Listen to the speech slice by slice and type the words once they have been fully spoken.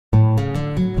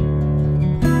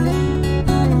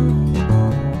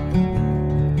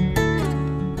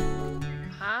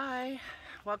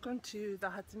Welcome to the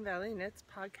Hudson Valley Knits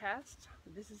Podcast.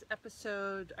 This is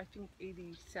episode, I think,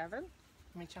 87.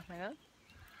 Let me check my notes.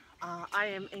 I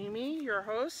am Amy, your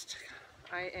host.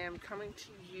 I am coming to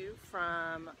you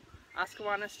from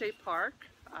Oscawana State Park,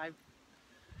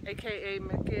 aka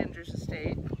McAndrews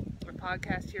Estate. I've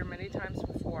podcasted here many times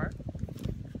before.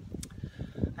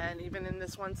 And even in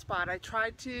this one spot, I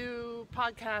tried to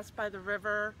podcast by the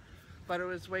river, but it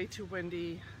was way too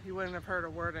windy. You wouldn't have heard a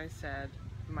word I said.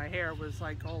 My hair was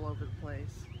like all over the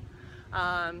place.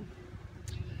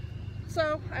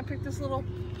 So I picked this little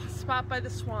spot by the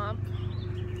swamp,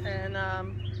 and I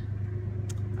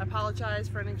apologize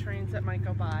for any trains that might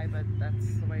go by, but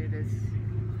that's the way it is.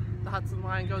 The Hudson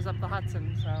line goes up the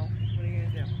Hudson, so what are you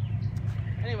gonna do?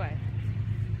 Anyway,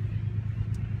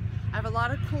 I have a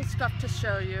lot of cool stuff to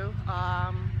show you,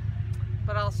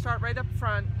 but I'll start right up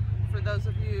front. For those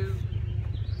of you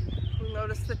who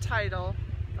noticed the title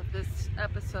of this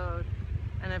episode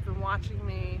and have been watching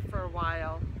me for a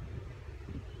while,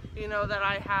 you know that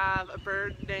I have a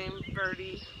bird named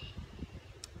Birdie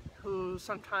who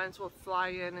sometimes will fly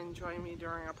in and join me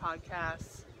during a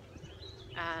podcast,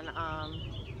 and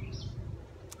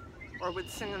or would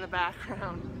sing in the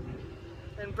background.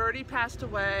 And Birdie passed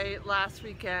away last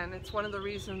weekend. It's one of the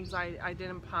reasons I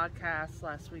didn't podcast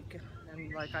last week,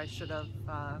 and like I should have.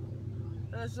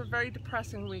 It was a very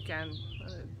depressing weekend.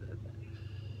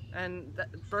 And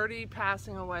Birdie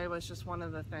passing away was just one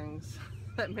of the things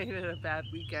that made it a bad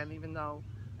weekend, even though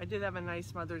I did have a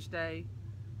nice Mother's Day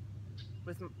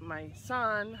with my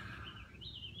son,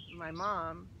 my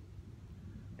mom.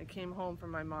 I came home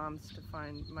from my mom's to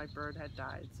find my bird had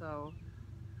died. So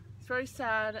it's very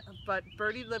sad, but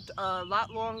Birdie lived a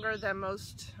lot longer than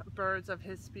most birds of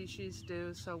his species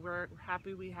do, so we're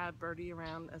happy we had Birdie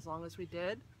around as long as we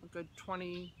did, a good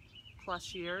 20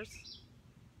 plus years.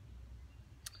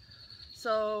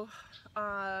 So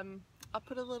I'll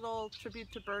put a little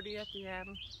tribute to Birdie at the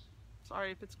end.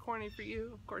 Sorry if it's corny for you,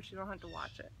 of course you don't have to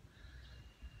watch it.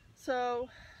 So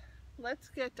let's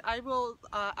get, I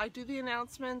do the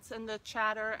announcements and the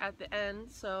chatter at the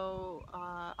end, so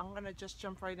I'm gonna just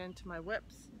jump right into my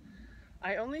whips.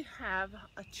 I only have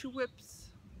two whips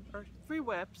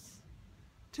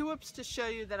to show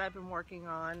you that I've been working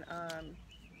on.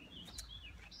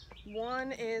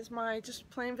 One is my just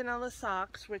plain vanilla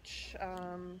socks, which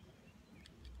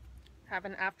have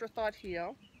an afterthought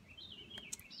heel.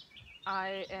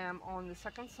 I am on the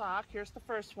second sock. Here's the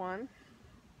first one.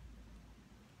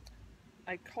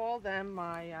 I call them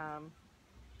my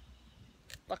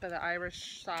Luck of the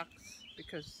Irish socks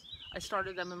because I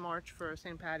started them in March for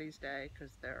St. Patty's Day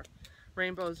because they're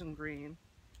rainbows and green.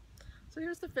 So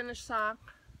here's the finished sock.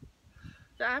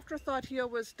 The afterthought heel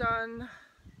was done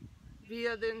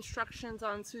via the instructions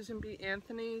on Susan B.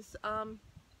 Anthony's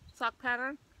sock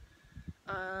pattern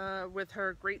with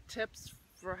her great tips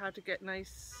for how to get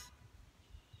nice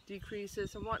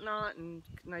decreases and whatnot, and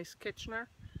nice Kitchener.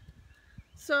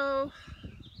 So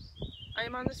I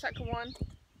am on the second one.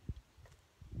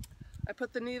 I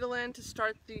put the needle in to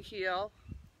start the heel,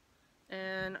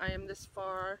 and I am this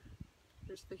far.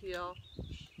 Here's the heel,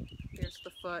 here's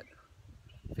the foot.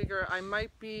 Figure I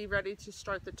might be ready to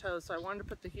start the toe, so I wanted to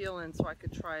put the heel in so I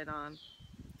could try it on.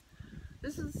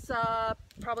 This is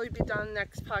probably be done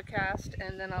next podcast,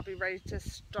 and then I'll be ready to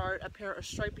start a pair of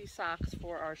stripy socks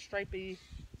for our stripy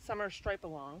summer stripe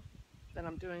along that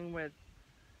I'm doing with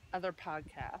other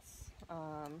podcasts,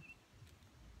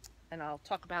 and I'll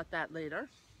talk about that later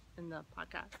in the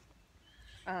podcast.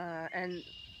 And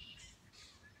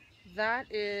that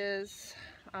is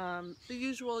the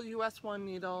usual US 1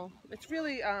 needle. It's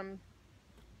really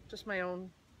just my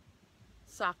own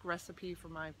sock recipe for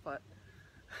my foot.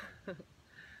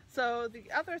 So the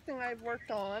other thing I've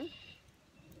worked on,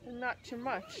 and not too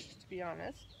much to be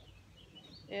honest,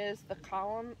 is the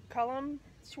Cullum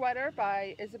sweater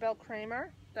by Isabele Kraemer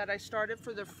that I started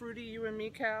for the Fruity You and Me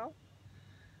CAL.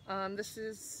 This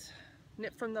is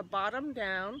knit from the bottom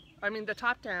down, the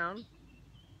top down.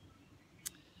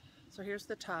 So here's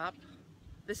the top.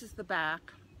 This is the back,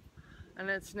 and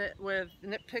it's knit with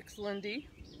Knit Picks Lindy.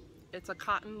 It's a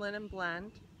cotton linen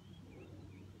blend,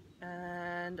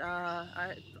 and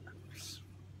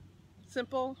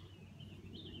simple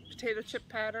potato chip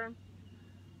pattern,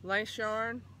 nice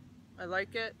yarn. I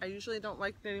like it. I usually don't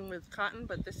like knitting with cotton,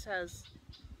 but this has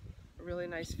a really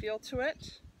nice feel to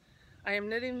it. I am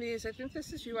knitting these, I think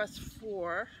this is US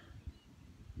 4.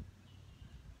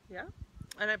 Yeah,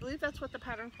 and I believe that's what the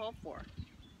pattern called for.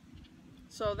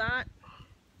 So that,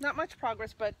 not much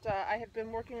progress, but I have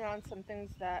been working on some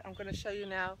things that I'm going to show you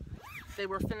now. They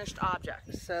were finished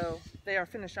objects, so they are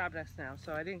finished objects now.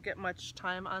 So I didn't get much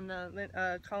time on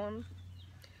the Cullum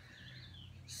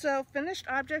So finished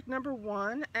object number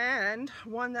 1, and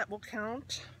one that will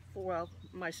count for, well,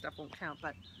 my stuff won't count,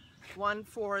 but one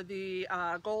for the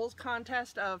goals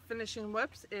contest of finishing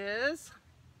whips is,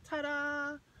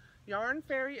 ta-da, Yarn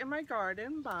Fairy in My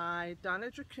Garden by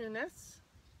Donna Druchunas.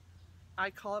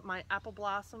 I call it my Apple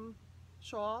Blossem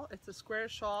shawl. It's a square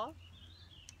shawl.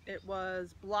 It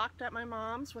was blocked at my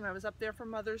mom's when I was up there for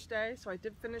Mother's Day, so I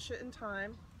did finish it in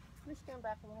time. Let me stand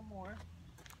back a little more.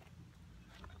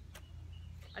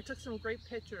 I took some great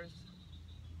pictures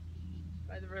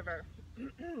by the river.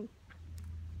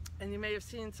 And you may have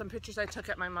seen some pictures I took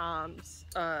at my mom's.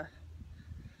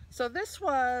 So this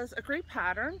was a great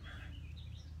pattern.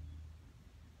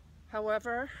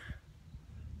 However,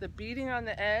 the beading on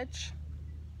the edge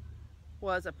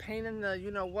was a pain in the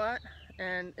you-know-what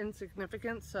and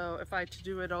insignificant, so if I had to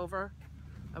do it over,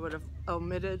 I would have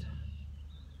omitted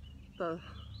the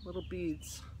little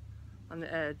beads on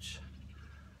the edge.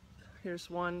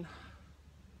 Here's one,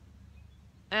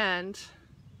 and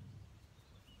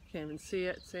can't even see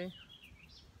it, see?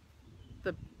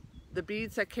 The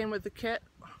beads that came with the kit,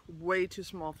 way too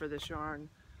small for this yarn.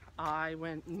 I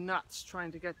went nuts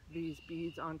trying to get these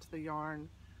beads onto the yarn.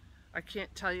 I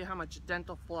can't tell you how much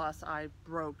dental floss I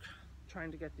broke trying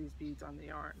to get these beads on the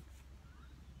yarn.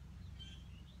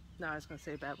 No, I was going to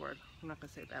say a bad word. I'm not going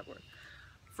to say a bad word.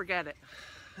 Forget it.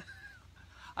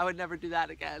 I would never do that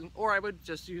again. Or I would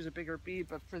just use a bigger bead,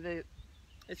 but for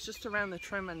it's just around the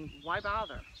trim, and why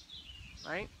bother,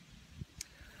 right?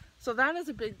 So that is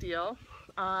a big deal.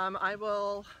 I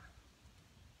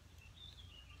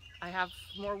have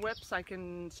more whips I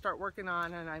can start working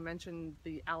on, and I mentioned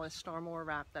the Alice Starmore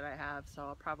wrap that I have, so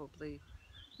I'll probably,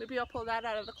 maybe I'll pull that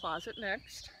out of the closet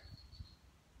next.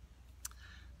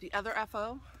 The other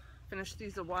FO, finished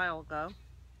these a while ago.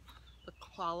 The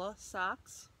Kwalla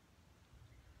socks,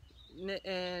 knit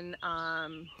in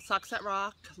Socks That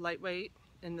Rock, lightweight,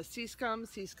 in the Scum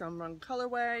run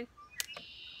colorway.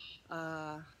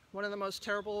 One of the most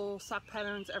terrible sock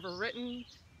patterns ever written,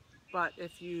 but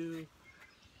if you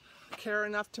care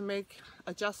enough to make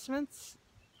adjustments,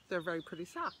 they're very pretty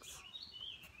socks.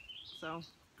 So,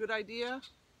 good idea,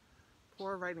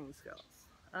 poor writing skills.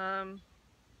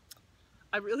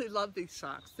 I really love these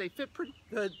socks. They fit pretty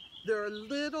good. They're a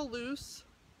little loose,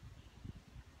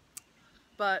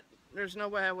 but there's no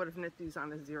way I would have knit these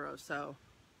on a 0, so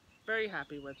very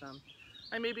happy with them.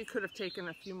 I maybe could have taken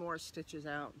a few more stitches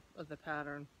out of the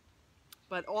pattern,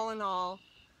 but all in all,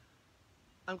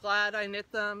 I'm glad I knit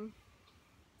them.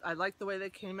 I like the way they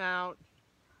came out.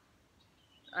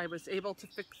 I was able to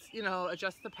fix,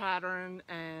 adjust the pattern,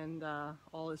 and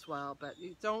all is well. But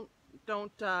you don't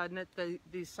knit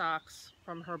these socks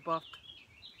from her book,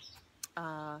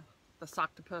 the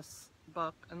Socktopus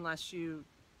book, unless you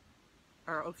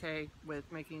are okay with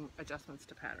making adjustments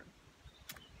to pattern.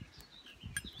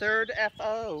 Third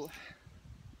FO.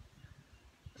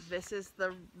 This is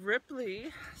the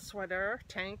Ripley sweater,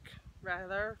 tank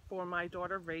rather, for my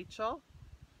daughter Rachel.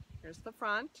 Here's the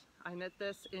front. I knit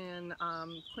this in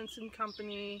Quince &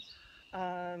 Company,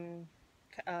 what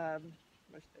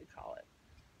should they call it?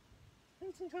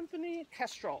 Quince & Company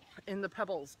Kestral in the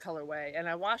Pebbles colorway, and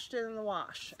I washed it in the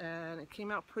wash, and it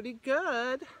came out pretty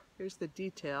good. Here's the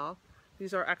detail.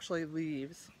 These are actually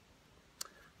leaves.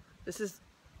 This is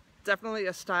definitely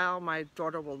a style my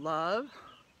daughter will love.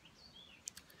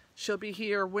 She'll be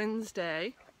here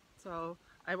Wednesday, so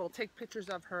I will take pictures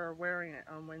of her wearing it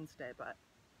on Wednesday, but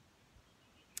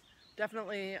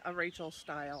definitely a Rachel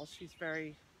style. She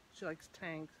likes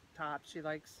tank tops. She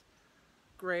likes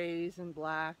grays and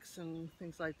blacks and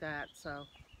things like that, so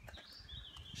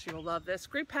she will love this.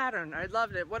 Great pattern. I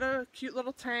loved it. What a cute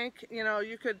little tank.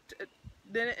 You could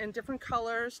knit it in different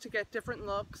colors to get different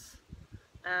looks,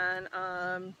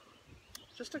 and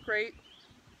just a great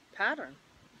pattern.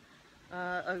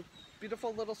 A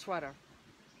beautiful little sweater.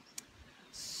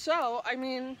 So, I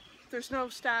mean, there's no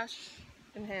stash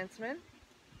enhancement.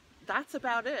 That's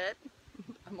about it.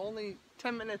 I'm only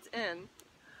 10 minutes in,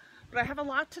 but I have a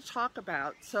lot to talk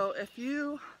about. So if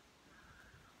you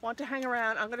want to hang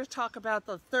around, I'm going to talk about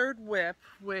the third whip,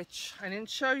 which I didn't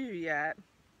show you yet,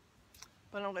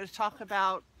 but I'm going to talk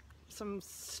about some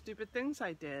stupid things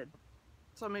I did.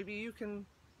 So maybe you can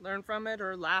learn from it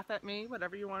or laugh at me,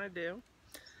 whatever you want to do.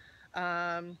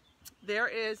 There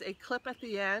is a clip at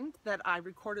the end that I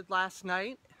recorded last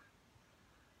night,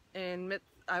 and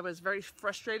I was very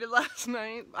frustrated last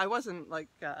night. I wasn't like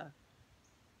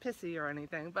pissy or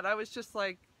anything, but I was just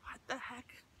like, what the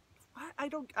heck? What? I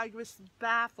was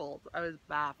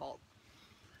baffled.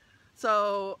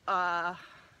 So I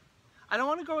don't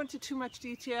want to go into too much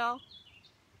detail,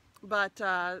 but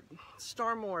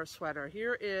Starmore sweater.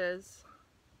 Here is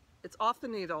it's off the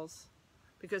needles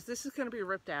because this is going to be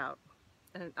ripped out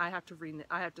and I have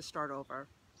to start over.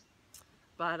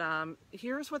 But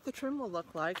here's what the trim will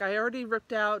look like. I already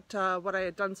ripped out what I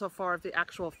had done so far of the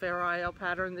actual Fair Isle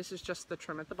pattern. This is just the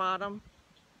trim at the bottom.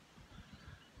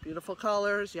 Beautiful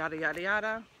colors, yada yada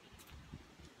yada.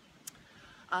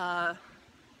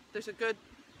 There's a good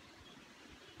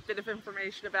bit of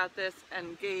information about this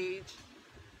and gauge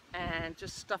and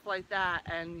just stuff like that.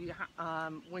 And you,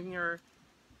 when you're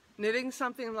knitting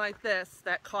something like this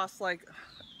that costs like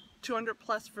 200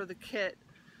 plus for the kit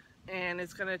and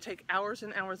it's going to take hours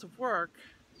and hours of work,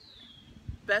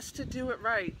 best to do it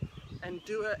right and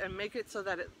do it and make it so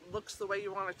that it looks the way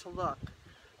you want it to look.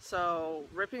 So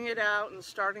ripping it out and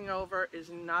starting over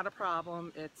is not a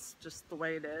problem. It's just the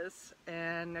way it is,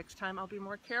 and next time I'll be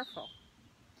more careful.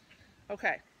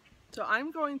 Okay, so I'm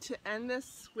going to end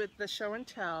this with the show and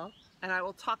tell, and I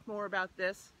will talk more about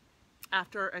this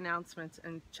after announcements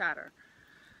and chatter.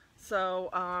 So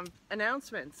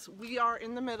announcements. We are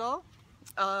in the middle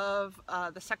of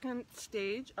the second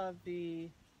stage of the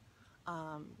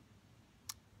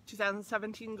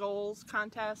 2017 goals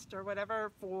contest or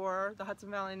whatever for the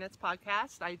Hudson Valley Knits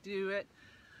Podcast. I do it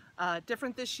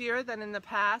different this year than in the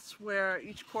past, where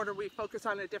each quarter we focus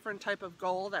on a different type of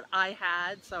goal that I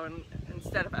had. So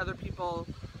instead of other people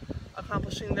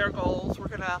accomplishing their goals, we're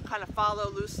going to kind of follow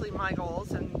loosely my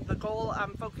goals. And the goal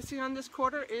I'm focusing on this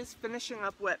quarter is finishing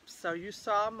up whips. So you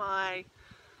saw my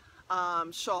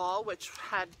shawl, which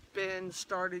had been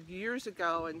started years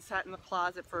ago and sat in the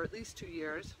closet for at least 2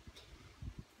 years.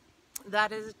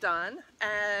 That is done,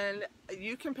 and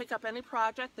you can pick up any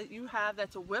project that you have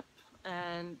that's a whip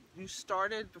and you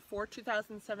started before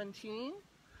 2017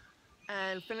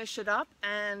 and finish it up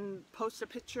and post a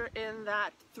picture in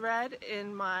that thread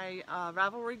in my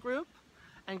Ravelry group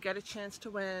and get a chance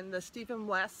to win the Stephen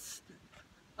West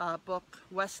book,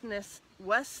 West Knits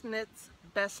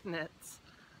Best Knits,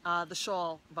 the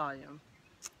Shawl volume.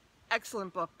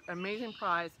 Excellent book, amazing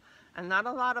prize, and not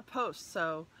a lot of posts,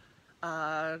 so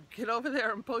get over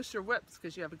there and post your whips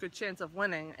because you have a good chance of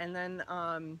winning. And then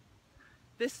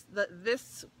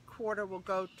this quarter will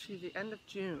go to the end of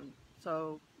June,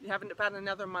 so you have about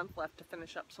another month left to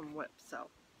finish up some whips, so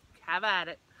have at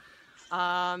it.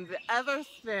 The other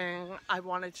thing I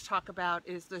wanted to talk about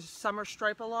is the Summer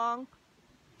Stripe Along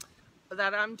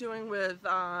that I'm doing with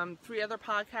 3 other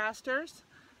podcasters.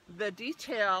 The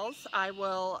details I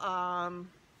will,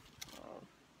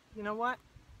 you know what?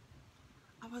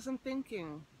 I wasn't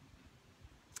thinking.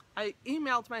 I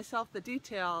emailed myself the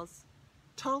details,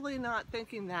 totally not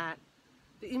thinking that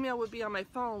the email would be on my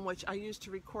phone, which I use to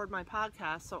record my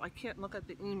podcast, so I can't look at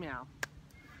the email.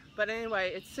 But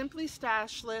anyway, it's Simply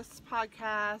Stashless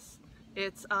Podcast.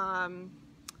 It's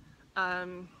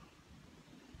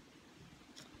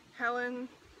Helen.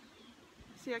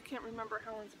 See, I can't remember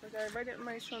Helen's, but I read it in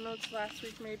my show notes last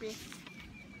week, maybe.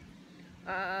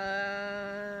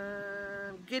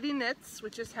 Giddy Knits,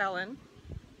 which is Helen.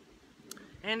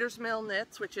 Anders Mill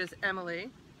Knits, which is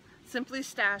Emily. Simply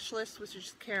Stashless, which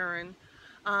is Karen.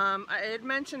 I had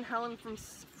mentioned Helen from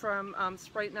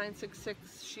Sprite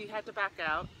 966. She had to back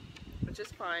out, which is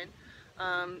fine.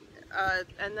 And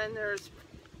then there's,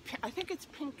 I think it's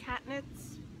Pink Cat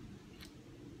Knits,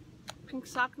 Pink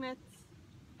Sock Knits.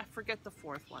 I forget the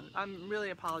 4th one. I really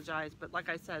apologize, but like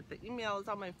I said, the email is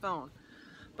on my phone.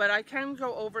 But I can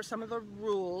go over some of the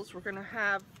rules. We're going to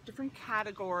have different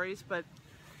categories, but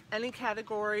any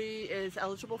category is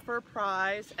eligible for a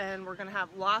prize, and we're going to have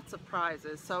lots of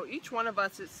prizes. So each one of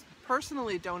us is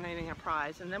personally donating a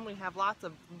prize, and then we have lots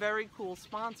of very cool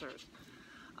sponsors.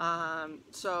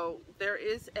 So there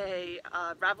is a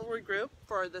Ravelry group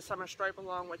for the Summer Stripe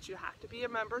Along, which you have to be a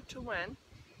member to win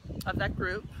of that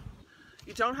group.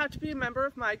 You don't have to be a member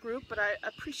of my group, but I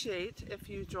appreciate if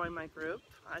you join my group.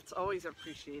 It's always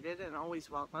appreciated and always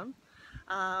welcome.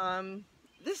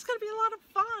 This is going to be a lot of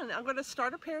fun. I'm going to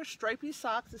start a pair of stripy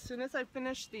socks as soon as I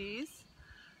finish these.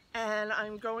 And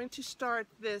I'm going to start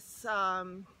this,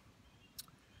 well,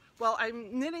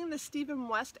 I'm knitting the Stephen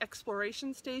West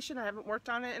Exploration Station. I haven't worked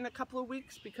on it in a couple of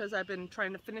weeks because I've been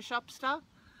trying to finish up stuff.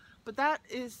 But that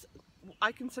is,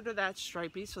 I consider that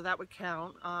stripy, so that would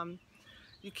count.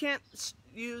 You can't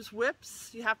use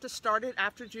whips. You have to start it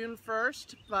after June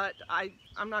 1st, but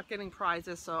I'm not getting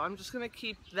prizes, so I'm just going to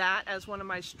keep that as one of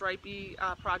my stripy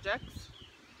projects.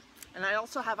 And I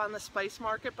also have on the Spice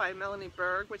Market by Melanie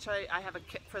Berg, which I have a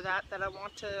kit for that I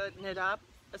want to knit up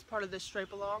as part of this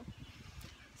stripe along.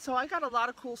 So I got a lot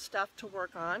of cool stuff to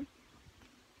work on,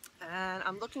 and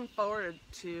I'm looking forward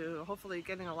to hopefully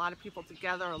getting a lot of people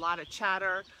together, a lot of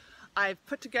chatter. I've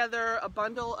put together a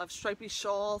bundle of stripy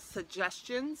shawl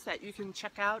suggestions that you can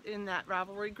check out in that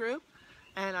Ravelry group.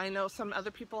 And I know some other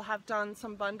people have done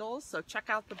some bundles, so check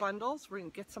out the bundles. We're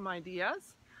going to get some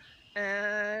ideas.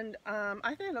 And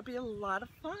I think it'll be a lot of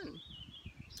fun.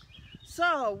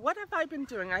 So, what have I been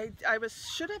doing? I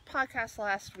should have podcast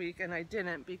last week, and I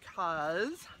didn't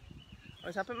because I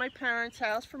was up at my parents'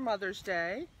 house for Mother's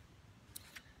Day.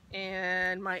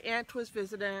 And my aunt was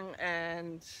visiting,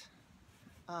 and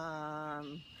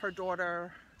her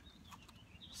daughter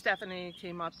Stephanie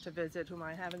came up to visit, whom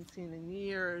I haven't seen in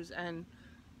years, and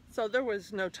so there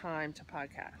was no time to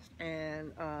podcast,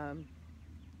 and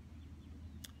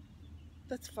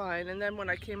that's fine. And then when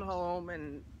I came home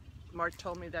and Mark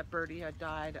told me that Birdie had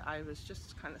died, I was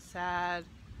just kind of sad,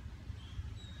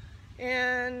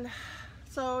 and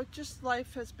so just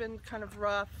life has been kind of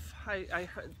rough. I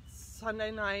heard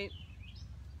Sunday night,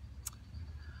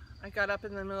 I got up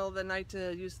in the middle of the night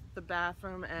to use the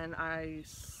bathroom, and I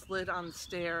slid on the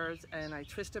stairs and I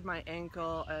twisted my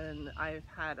ankle, and I've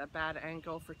had a bad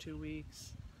ankle for 2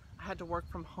 weeks. I had to work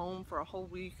from home for a whole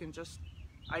week and just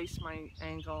ice my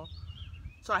ankle.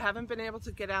 So I haven't been able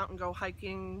to get out and go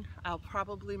hiking. I'll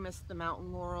probably miss the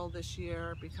mountain laurel this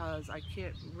year because I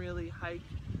can't really hike.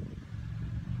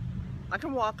 I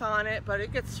can walk on it, but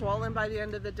it gets swollen by the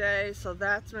end of the day, so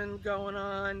that's been going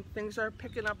on. Things are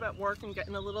picking up at work and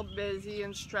getting a little busy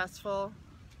and stressful.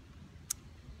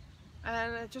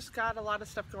 And I just got a lot of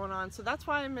stuff going on, so that's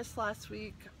why I missed last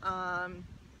week.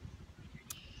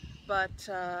 But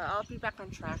I'll be back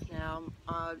on track now.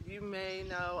 You may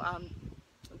know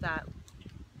that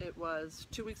it was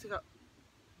 2 weeks ago.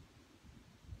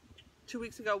 2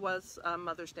 weeks ago was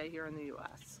Mother's Day here in the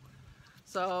U.S.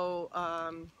 So,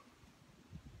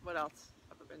 what else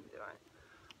have I been doing?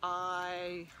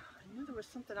 I knew there was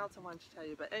something else I wanted to tell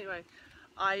you, but anyway,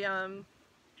 I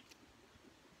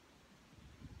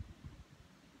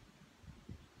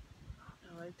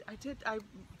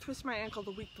twisted my ankle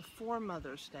the week before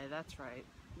Mother's Day. That's right.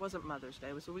 It wasn't Mother's Day.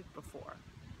 It was the week before.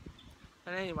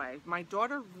 But anyway, my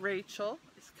daughter Rachel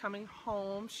is coming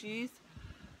home.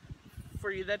 For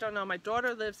you that don't know, my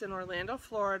daughter lives in Orlando,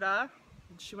 Florida.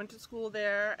 She went to school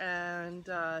there and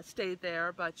stayed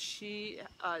there, but she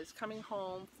is coming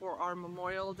home for our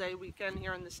Memorial Day weekend.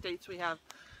 Here in the States, we have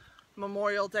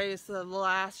Memorial Day is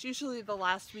usually the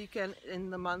last weekend in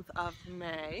the month of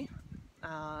May.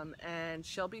 And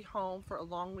she'll be home for a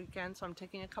long weekend, so I'm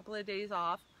taking a couple of days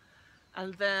off.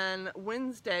 And then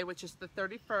Wednesday, which is the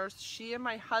 31st, she and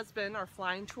my husband are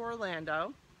flying to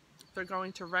Orlando. They're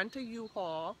going to rent a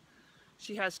U-Haul.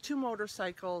 She has 2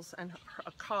 motorcycles and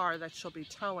a car that she'll be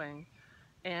towing,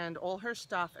 and all her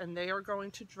stuff, and they are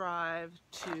going to drive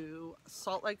to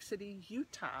Salt Lake City,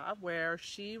 Utah, where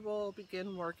she will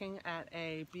begin working at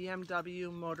a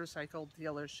BMW motorcycle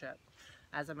dealership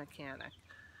as a mechanic.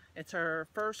 It's her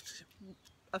first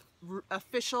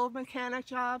official mechanic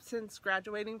job since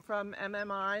graduating from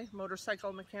MMI,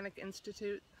 Motorcycle Mechanic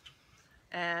Institute,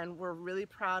 and we're really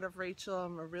proud of Rachel,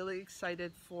 and we're really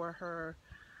excited for her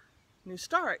new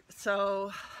start.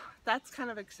 So that's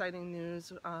kind of exciting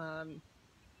news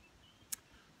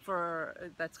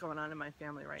that's going on in my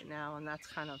family right now, and that's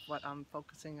kind of what I'm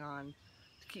focusing on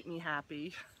to keep me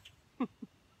happy.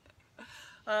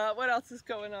 What else is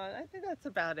going on? I think that's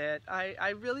about it.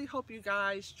 I really hope you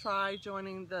guys try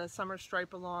joining the Summer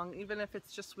Stripe along, even if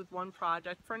it's just with one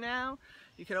project. For now,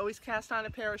 you can always cast on a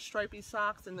pair of stripy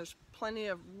socks, and there's plenty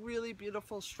of really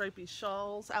beautiful stripy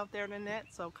shawls out there to knit,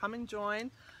 so come and join.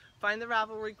 Find the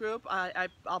Ravelry group.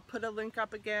 I'll put a link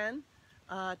up again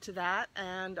to that,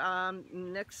 and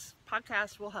next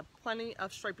podcast we'll have plenty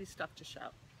of stripy stuff to show.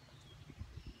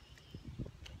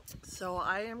 So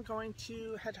I am going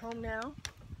to head home now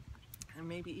and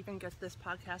maybe even get this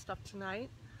podcast up tonight.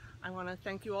 I want to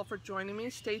thank you all for joining me.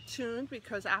 Stay tuned,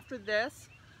 because after this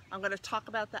I'm going to talk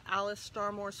about the Alice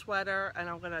Starmore sweater, and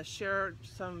I'm going to share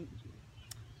some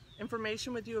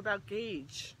information with you about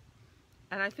gauge,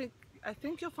 and I think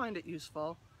you'll find it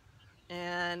useful,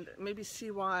 and maybe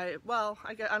see why. Well,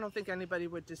 I don't think anybody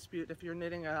would dispute if you're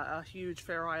knitting a huge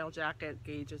Fair Isle jacket,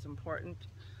 gauge is important.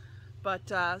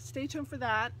 But stay tuned for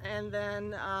that, and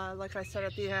then like I said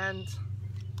at the end,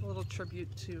 a little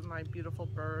tribute to my beautiful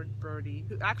bird, Birdie,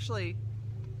 who actually,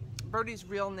 Birdie's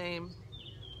real name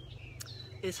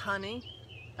is Honey.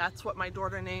 That's what my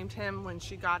daughter named him when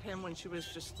she got him when she was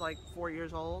just like 4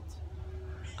 years old.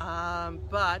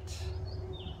 But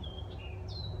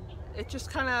it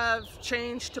just kind of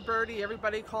changed to Birdie.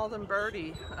 Everybody called him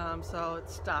Birdie, so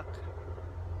it stuck.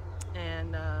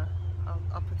 And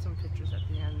I'll put some pictures at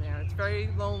the end there. It's very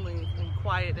lonely and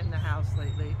quiet in the house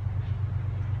lately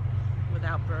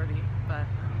without Birdie, but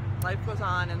Life goes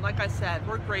on, and like I said,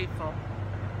 we're grateful.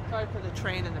 Sorry for the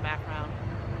train in the background.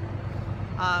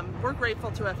 We're grateful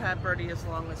to have had Birdie as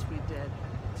long as we did.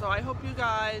 So I hope you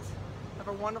guys have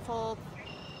a wonderful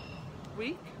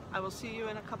week. I will see you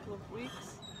in a couple of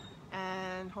weeks,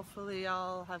 and hopefully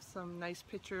I'll have some nice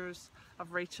pictures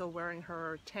of Rachel wearing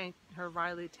her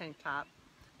Riley tank top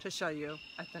to show you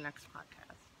at the next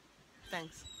podcast.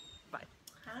 Thanks. Bye.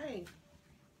 Hi.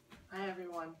 Hi,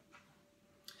 everyone.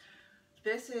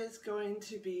 This is going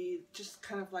to be just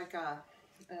kind of like a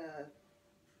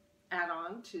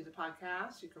add-on to the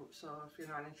podcast. So if you're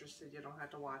not interested, you don't have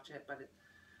to watch it. But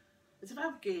it's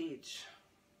about gauge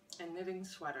and knitting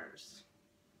sweaters.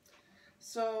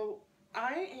 So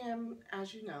I am,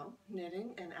 as you know,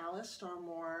 knitting an Alice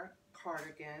Starmore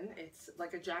cardigan. It's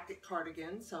like a jacket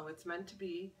cardigan, so it's meant to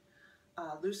be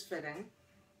loose fitting,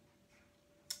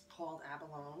 called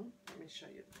Abalone. Let me show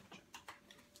you the picture.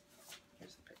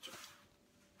 Here's the picture.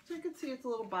 So you can see it's a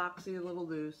little boxy, a little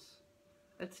loose.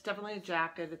 It's definitely a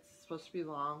jacket. It's supposed to be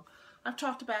long. I've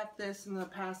talked about this in the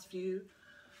past few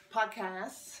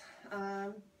podcasts.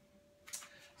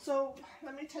 So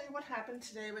let me tell you what happened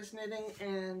today. I was knitting,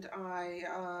 and I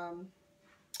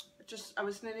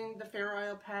was knitting the Fair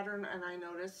Isle pattern, and I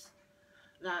noticed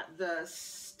that the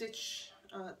stitch,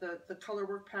 the color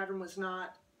work pattern was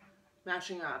not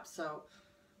matching up. So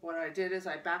what I did is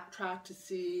I backtracked to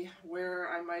see where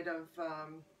I might have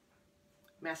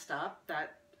messed up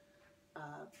that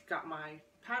got my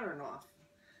pattern off.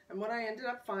 And what I ended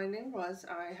up finding was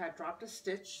I had dropped a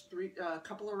stitch a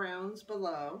couple of rounds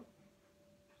below,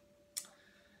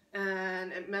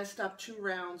 and it messed up 2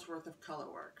 rounds worth of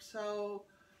color work. So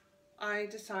I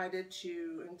decided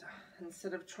to,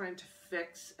 instead of trying to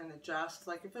fix and adjust,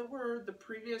 like if it were the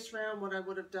previous round, what I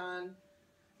would have done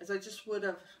is I just would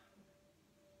have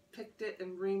picked it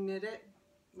and re-knit it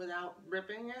without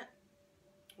ripping it,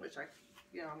 which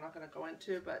I'm not going to go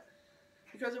into, but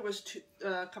because it was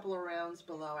a couple of rounds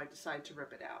below, I decided to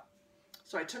rip it out.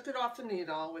 So I took it off the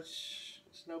needle, which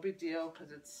is no big deal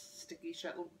because it's sticky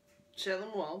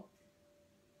Shetland wool.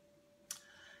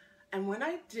 And when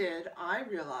I did, I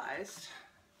realized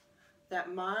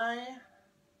that my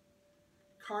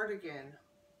cardigan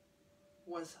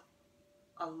was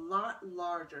a lot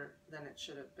larger than it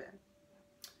should have been.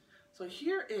 So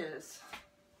here is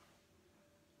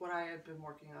what I had been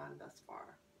working on thus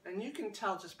far. And you can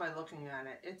tell just by looking at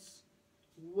it, it's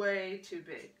way too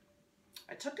big.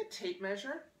 I took a tape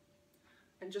measure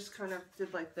and just kind of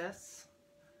did like this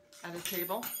at a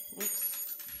table.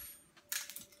 Oops.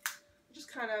 I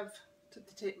just kind of took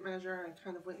the tape measure and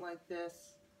kind of went like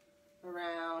this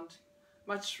around,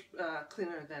 much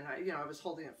cleaner than I was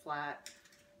holding it flat.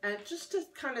 And just to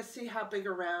kind of see how big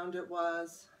around it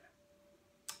was.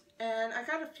 And I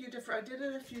got I did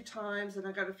it a few times, and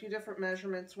I got a few different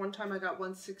measurements. One time I got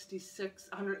 166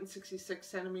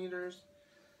 centimeters.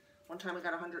 One time I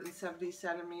got 170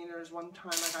 centimeters. One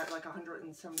time I got like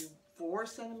 174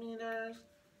 centimeters.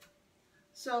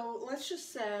 So let's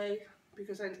just say,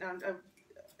 because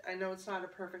I know it's not a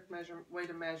perfect way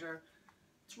to measure,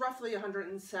 it's roughly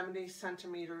 170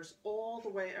 centimeters all the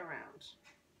way around.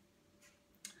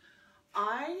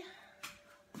 I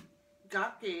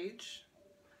got gauge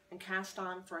and cast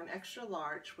on for an extra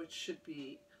large, which should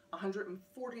be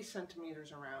 140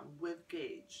 centimeters around with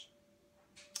gauge.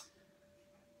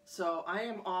 So I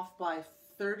am off by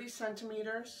 30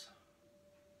 centimeters,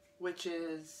 which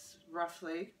is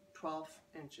roughly 12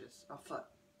 inches, a foot.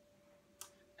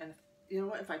 And you know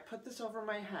what, if I put this over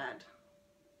my head,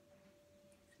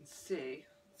 you can see,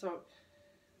 so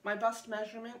my bust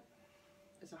measurement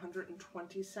is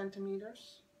 120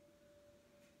 centimeters.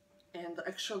 And the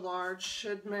extra large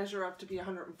should measure up to be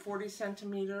 140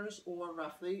 centimeters, or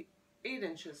roughly 8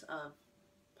 inches of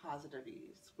positive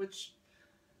ease, which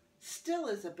still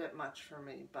is a bit much for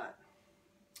me, but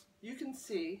you can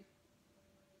see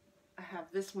I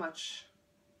have this much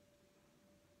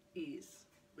ease,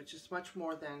 which is much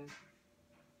more than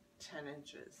 10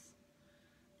 inches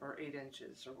or 8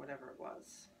 inches or whatever it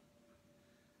was.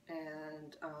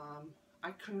 And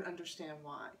I couldn't understand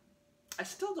why. I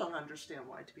still don't understand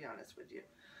why, to be honest with you.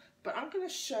 But I'm going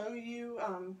to show you,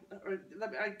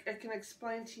 I can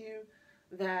explain to you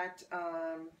that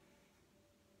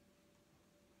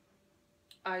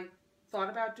I thought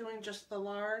about doing just the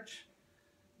large,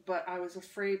 but I was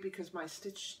afraid because my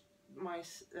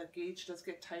gauge does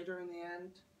get tighter in the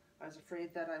end. I was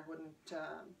afraid that I wouldn't,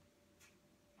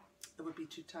 it would be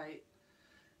too tight.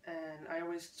 And I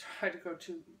always try to go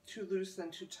too loose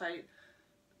than too tight,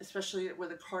 especially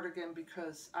with a cardigan,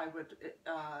 because I would,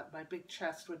 my big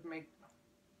chest would make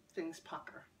things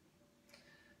pucker.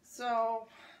 So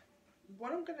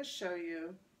what I'm going to show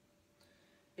you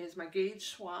is my gauge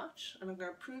swatch, and I'm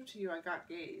going to prove to you I got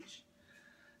gauge.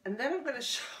 And then I'm going to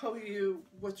show you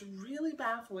what's really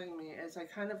baffling me as I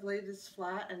kind of laid this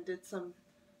flat and did some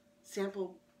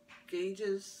sample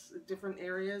gauges, different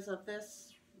areas of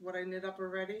this, what I knit up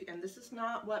already. And this is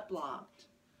not wet blocked.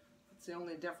 That's the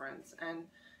only difference. And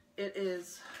it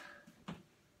is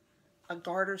a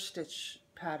garter stitch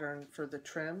pattern for the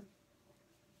trim,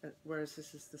 whereas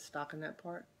this is the stockinette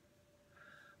part.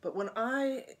 But when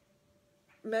I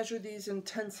measure these in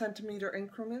 10 centimeter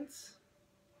increments,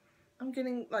 I'm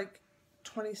getting like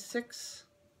 26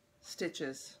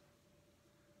 stitches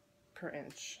per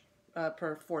inch,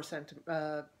 per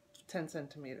 10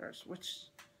 centimeters, which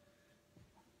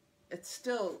it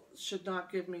still should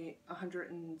not give me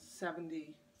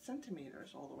 170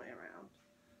 centimeters all the way around.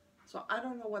 So I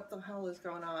don't know what the hell is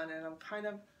going on, and I'm kind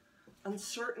of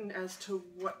uncertain as to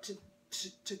what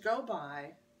to go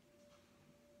by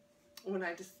when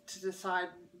I decide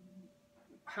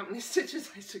how many stitches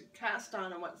I should cast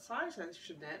on and what size I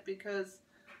should knit, because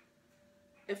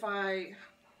if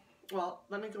well,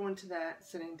 let me go into that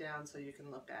sitting down so you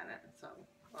can look at it. So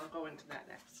I'll go into that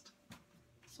next.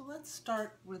 So let's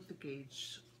start with the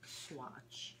gauge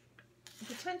swatch.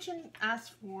 The tension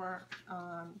asked for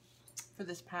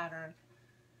this pattern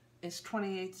is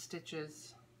 28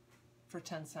 stitches for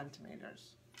 10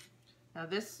 centimeters. Now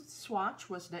this swatch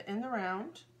was knit in the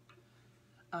round,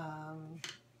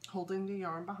 holding the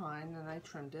yarn behind, and I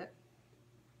trimmed it.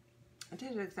 I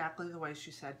did it exactly the way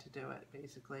she said to do it,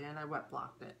 basically, and I wet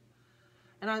blocked it.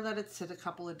 And I let it sit a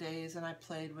couple of days, and I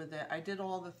played with it. I did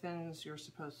all the things you're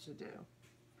supposed to do.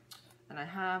 And I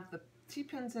have the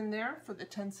T-pins in there for the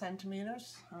 10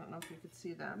 centimeters. I don't know if you could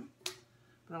see them,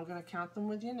 but I'm going to count them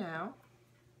with you now.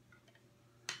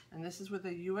 And this is with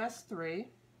a US 3.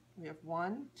 We have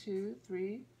 1, 2,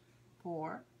 3,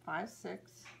 4, 5,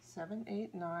 6, 7,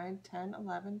 8, 9, 10,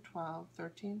 11, 12,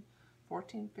 13,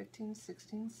 14, 15,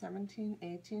 16, 17,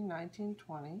 18, 19,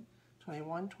 20,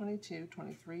 21, 22,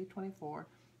 23, 24,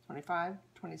 25,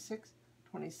 26,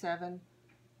 27,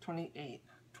 28.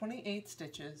 28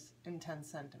 stitches in 10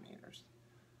 centimeters.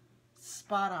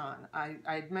 Spot on.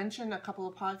 I mentioned a couple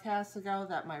of podcasts ago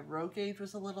that my row gauge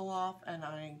was a little off, and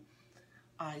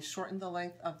I shortened the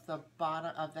length of the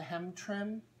bottom of the hemline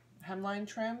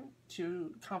trim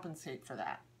to compensate for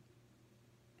that.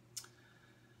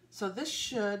 So this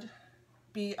should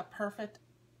be a perfect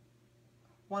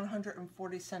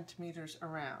 140 centimeters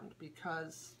around,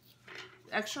 because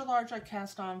the extra large I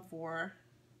cast on for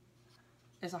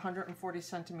is 140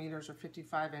 centimeters or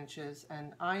 55 inches,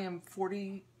 and I am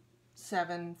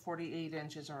 47, 48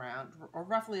 inches around, or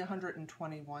roughly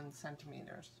 121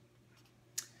 centimeters.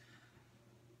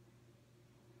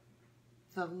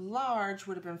 The large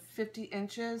would have been 50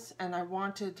 inches, and I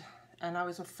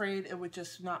was afraid it would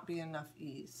just not be enough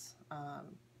ease.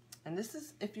 And this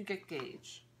is if you get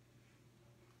gauge.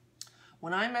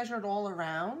 When I measured all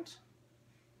around,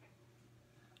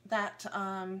 that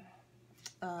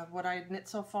what I had knit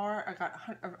so far, I got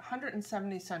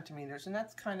 170 centimeters, and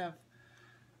that's kind of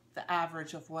the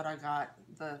average of what I got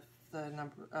the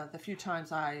few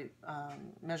times I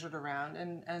measured around.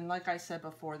 And like I said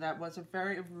before, that was a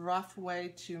very rough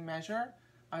way to measure.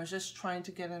 I was just trying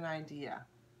to get an idea.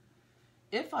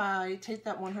 If I take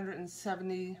that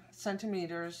 170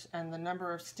 centimeters and the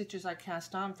number of stitches I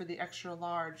cast on for the extra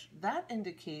large, that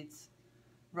indicates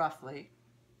roughly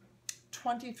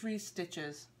 23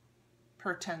 stitches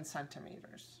per 10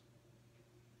 centimeters.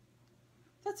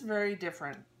 That's very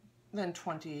different than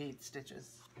 28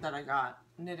 stitches that I got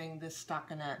knitting this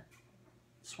stockinette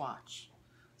swatch.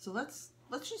 So let's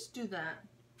just do that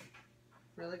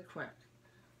really quick.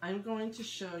 I'm going to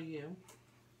show you,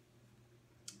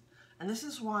 and this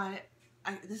is why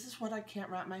this is what I can't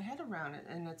wrap my head around it,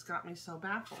 and it's got me so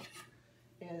baffled,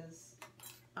 is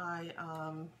let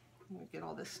me get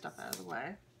all this stuff out of the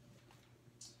way,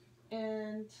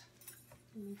 and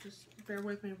you just bear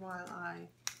with me while I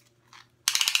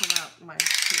pull out my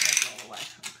tape measure all the way.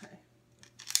 Okay.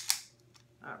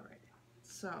 All right.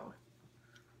 So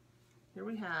here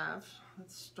we have.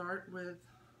 Let's start with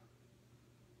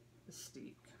the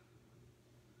steek.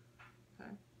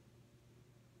 Okay.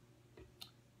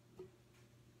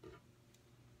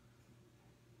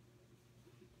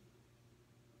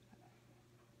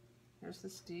 Here's the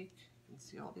steek. You can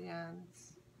see all the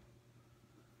ends.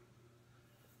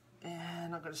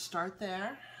 And I'm going to start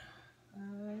there.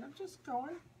 And I'm just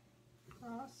going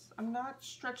across. I'm not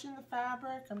stretching the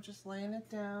fabric. I'm just laying it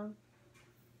down.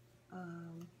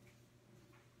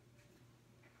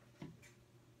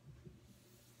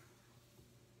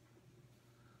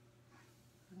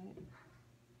 Right.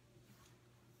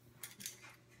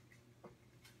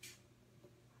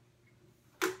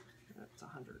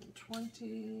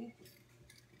 120,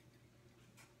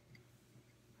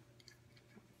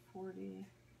 40,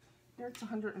 here it's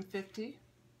 150.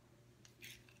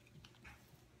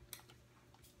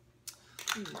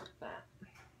 Mark that.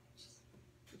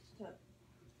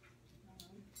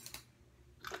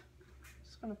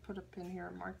 Just going to put a pin here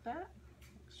and mark that.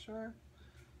 Make sure.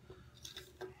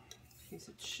 In case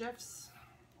it shifts.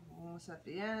 Almost at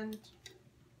the end.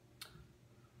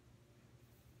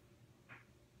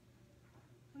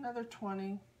 Another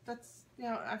 20. That's, you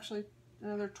know, actually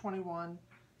another 21.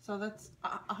 So that's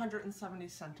 170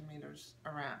 centimeters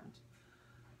around.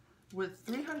 With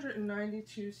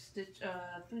 392 stitches,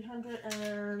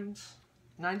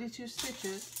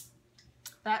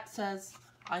 that says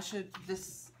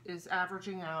this is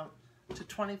averaging out to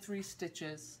 23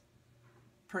 stitches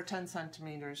per 10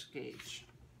 centimeters gauge.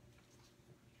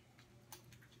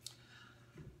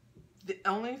 The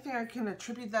only thing I can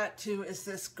attribute that to is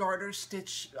this garter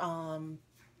stitch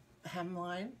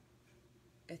hemline.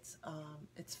 It's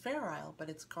Fair Isle, but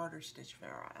it's garter stitch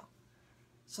Fair Isle.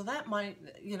 So that might,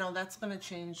 you know, that's going to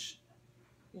change,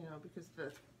 you know, because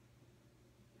the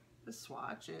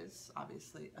swatch is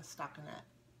obviously a stockinette.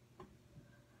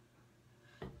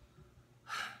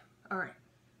 All right.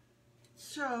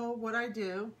 So what I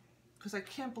do, because I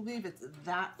can't believe it's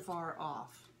that far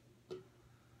off,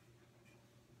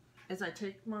 is I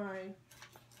take my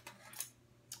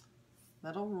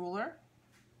metal ruler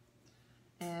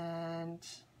and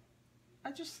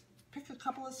I just pick a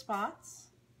couple of spots.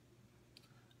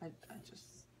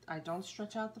 I don't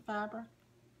stretch out the fabric.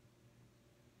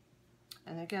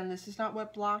 And again, this is not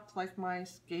wet blocked like my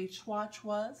gauge swatch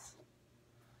was.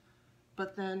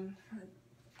 But then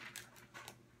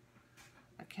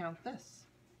I count this.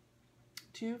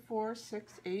 2, 4,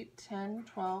 6, 8, 10,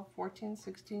 12, 14,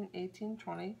 16, 18,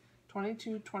 20,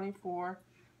 22, 24,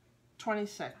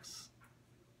 26.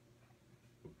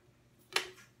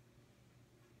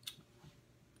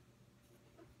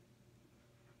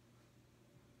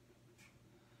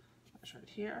 That's right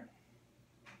here.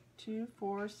 2,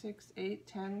 4, 6, 8,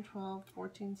 10, 12,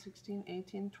 14, 16,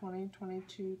 18, 20,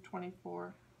 22,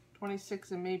 24,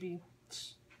 26, and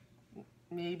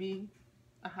maybe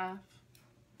a half.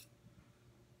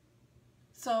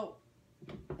 So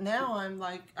now I'm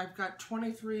like, I've got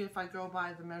 23 if I go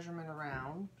by the measurement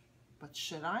around, but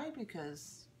should I?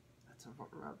 Because that's a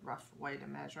rough way to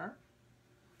measure.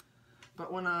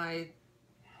 But when I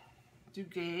do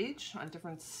gauge on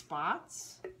different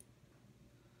spots,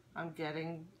 I'm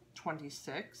getting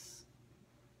 26.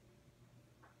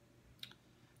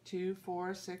 2,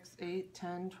 4, 6, 8,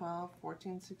 10, 12,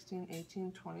 14, 16,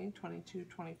 18, 20, 22,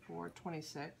 24,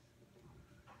 26.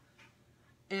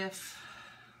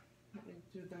 Let me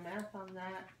do the math on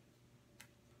that.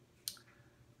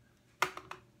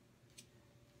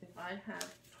 If I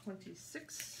have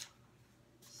 26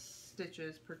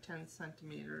 stitches per 10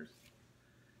 centimeters,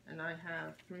 and I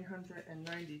have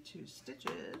 392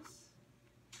 stitches,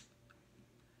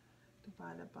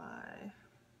 divided by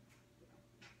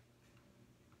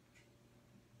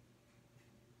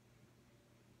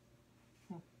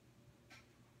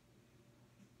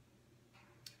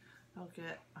I'll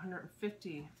get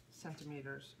 150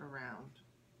 centimeters around,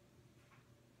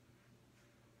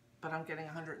 but I'm getting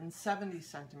 170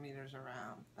 centimeters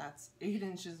around. That's 8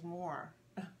 inches more.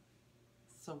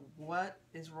 So what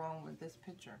is wrong with this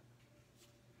picture?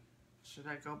 Should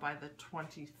I go by the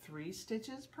 23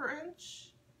 stitches per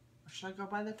inch? Or should I go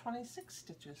by the 26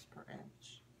 stitches per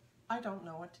inch? I don't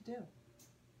know what to do.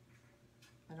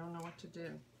 I don't know what to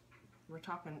do. We're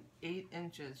talking 8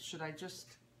 inches. Should I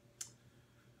just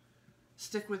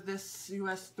stick with this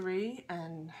US 3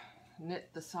 and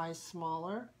knit the size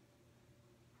smaller?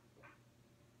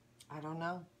 I don't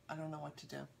know. I don't know what to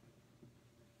do.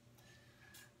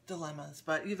 Dilemmas.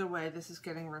 But either way, this is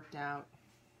getting ripped out.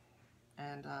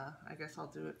 And I guess I'll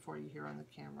do it for you here on the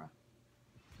camera.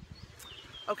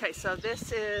 Okay, so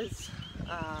this is,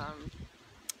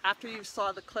 after you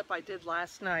saw the clip I did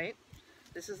last night,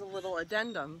 this is a little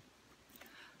addendum.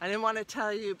 I didn't want to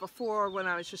tell you before when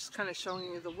I was just kind of showing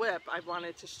you the whip. I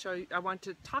wanted to show you, I want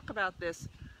to talk about this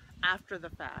after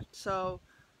the fact. So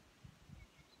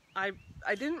I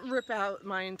didn't rip out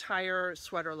my entire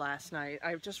sweater last night.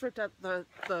 I just ripped out the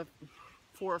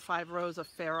 4 or 5 rows of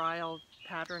Fair Isle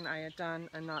pattern I had done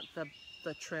and not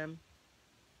the trim.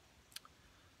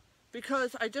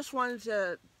 Because I just wanted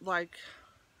to like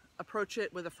approach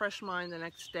it with a fresh mind the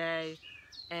next day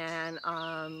and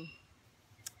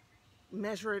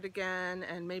measure it again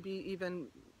and maybe even,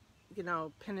 you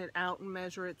know, pin it out and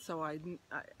measure it so I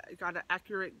got an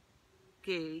accurate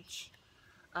gauge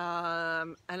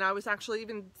And I was actually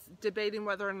even debating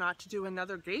whether or not to do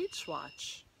another gauge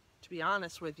swatch, to be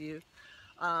honest with you.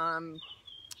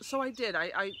 So I did.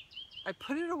 I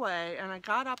put it away, and I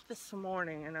got up this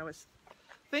morning and I was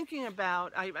thinking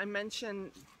about, I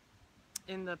mentioned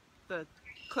in the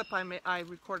clip I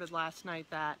recorded last night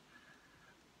that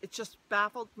it just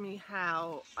baffled me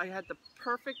how I had the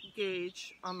perfect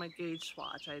gauge on my gauge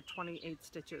swatch. I had 28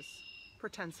 stitches per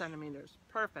 10 centimeters.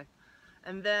 Perfect.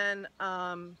 And then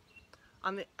on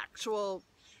the actual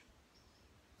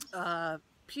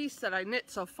piece that I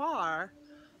knit so far,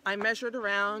 I measured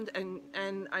around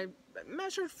and I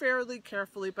measured fairly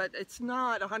carefully, but it's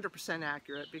not 100%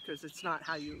 accurate because it's not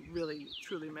how you really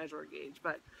truly measure a gauge.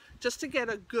 But just to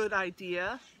get a good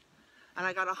idea, and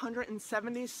I got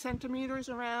 170 centimeters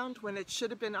around when it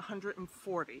should have been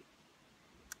 140.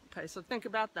 Okay, so think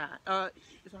about that.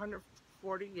 It's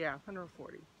 140? Yeah,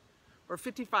 140. Or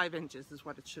 55 inches is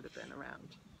what it should have been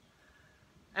around.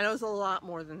 And it was a lot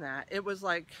more than that. It was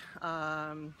like,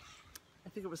 I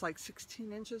think it was like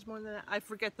 16 inches more than that. I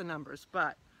forget the numbers,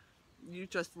 but you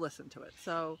just listen to it.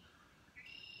 So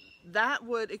that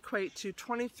would equate to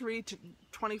 23 to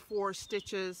 24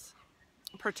 stitches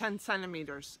per 10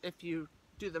 centimeters if you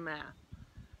do the math.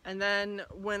 And then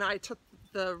when I took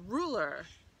the ruler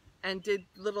and did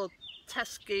little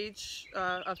test gauge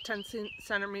of 10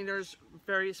 centimeters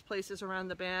various places around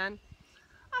the band,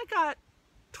 I got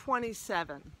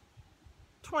 27,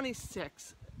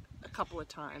 26 a couple of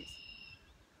times,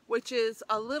 which is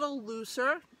a little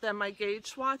looser than my gauge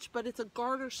swatch, but it's a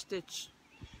garter stitch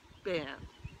band.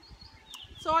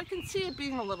 So I can see it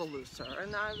being a little looser,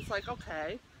 and I was like,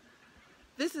 okay.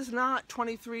 This is not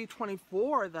 23,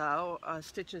 24 though,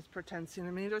 stitches per 10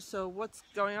 centimeters, so what's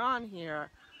going on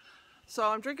here? So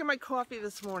I'm drinking my coffee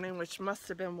this morning, which must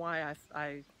have been why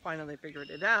I finally figured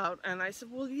it out, and I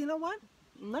said, well, you know what?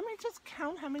 Let me just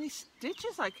count how many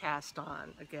stitches I cast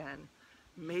on again.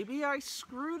 Maybe I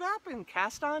screwed up and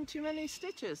cast on too many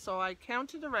stitches. So I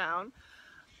counted around,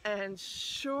 and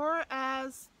sure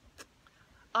as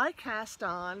I cast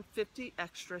on 50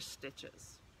 extra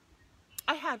stitches.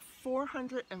 I had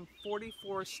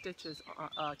 444 stitches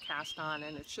cast on,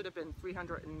 and it should have been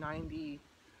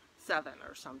 397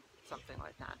 or something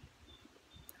like that.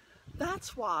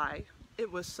 That's why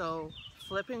it was so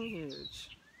flipping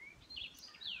huge.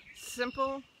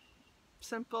 Simple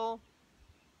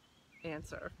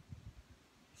answer.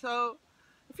 So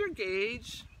if your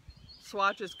gauge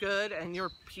swatch is good and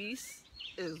your piece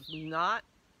is not,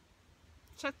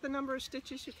 check the number of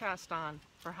stitches you cast on.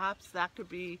 Perhaps that could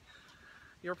be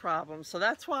your problem. So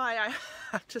that's why I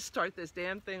have to start this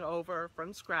damn thing over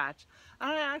from scratch. And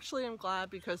I actually am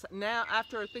glad, because now,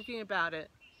 after thinking about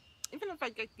it, even if I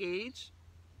get gauge,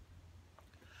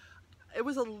 it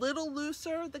was a little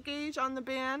looser, the gauge on the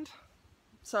band,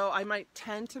 so I might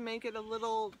tend to make it a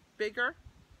little bigger.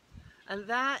 And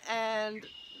that, and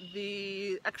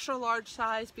the extra large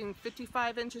size being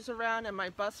 55 inches around, and my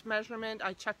bust measurement,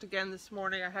 I checked again this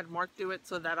morning. I had Mark do it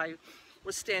so that I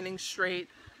was standing straight.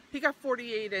 He got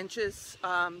 48 inches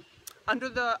under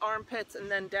the armpits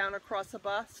and then down across the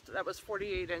bust. That was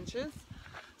 48 inches.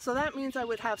 So that means I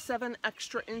would have 7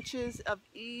 extra inches of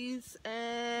ease,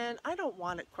 and I don't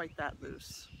want it quite that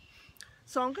loose.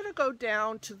 So I'm going to go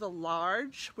down to the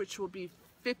large, which will be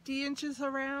 50 inches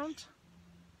around.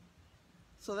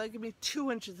 So that give me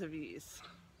 2 inches of ease.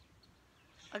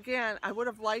 Again, I would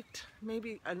have liked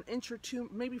maybe an inch or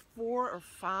two, maybe 4 or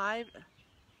 5.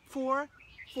 4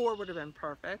 would have been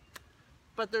perfect,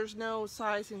 but there's no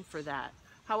sizing for that.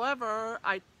 However,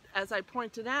 as I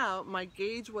pointed out, my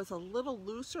gauge was a little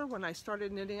looser when I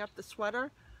started knitting up the sweater,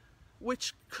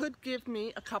 which could give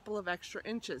me a couple of extra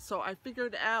inches. So I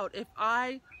figured out if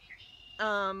I,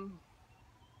 wow,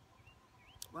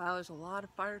 there's a lot of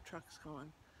fire trucks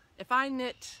going. If I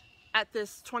knit at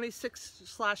this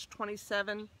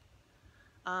 26/27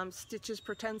 stitches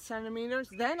per 10 centimeters,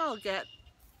 then I'll get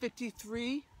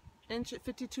 52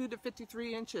 to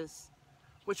 53 inches,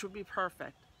 which would be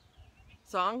perfect.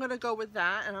 So I'm going to go with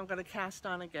that, and I'm going to cast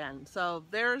on again. So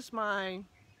there's my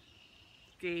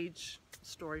gauge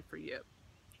story for you.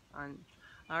 All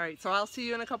right, so I'll see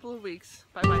you in a couple of weeks.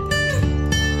 Bye-bye.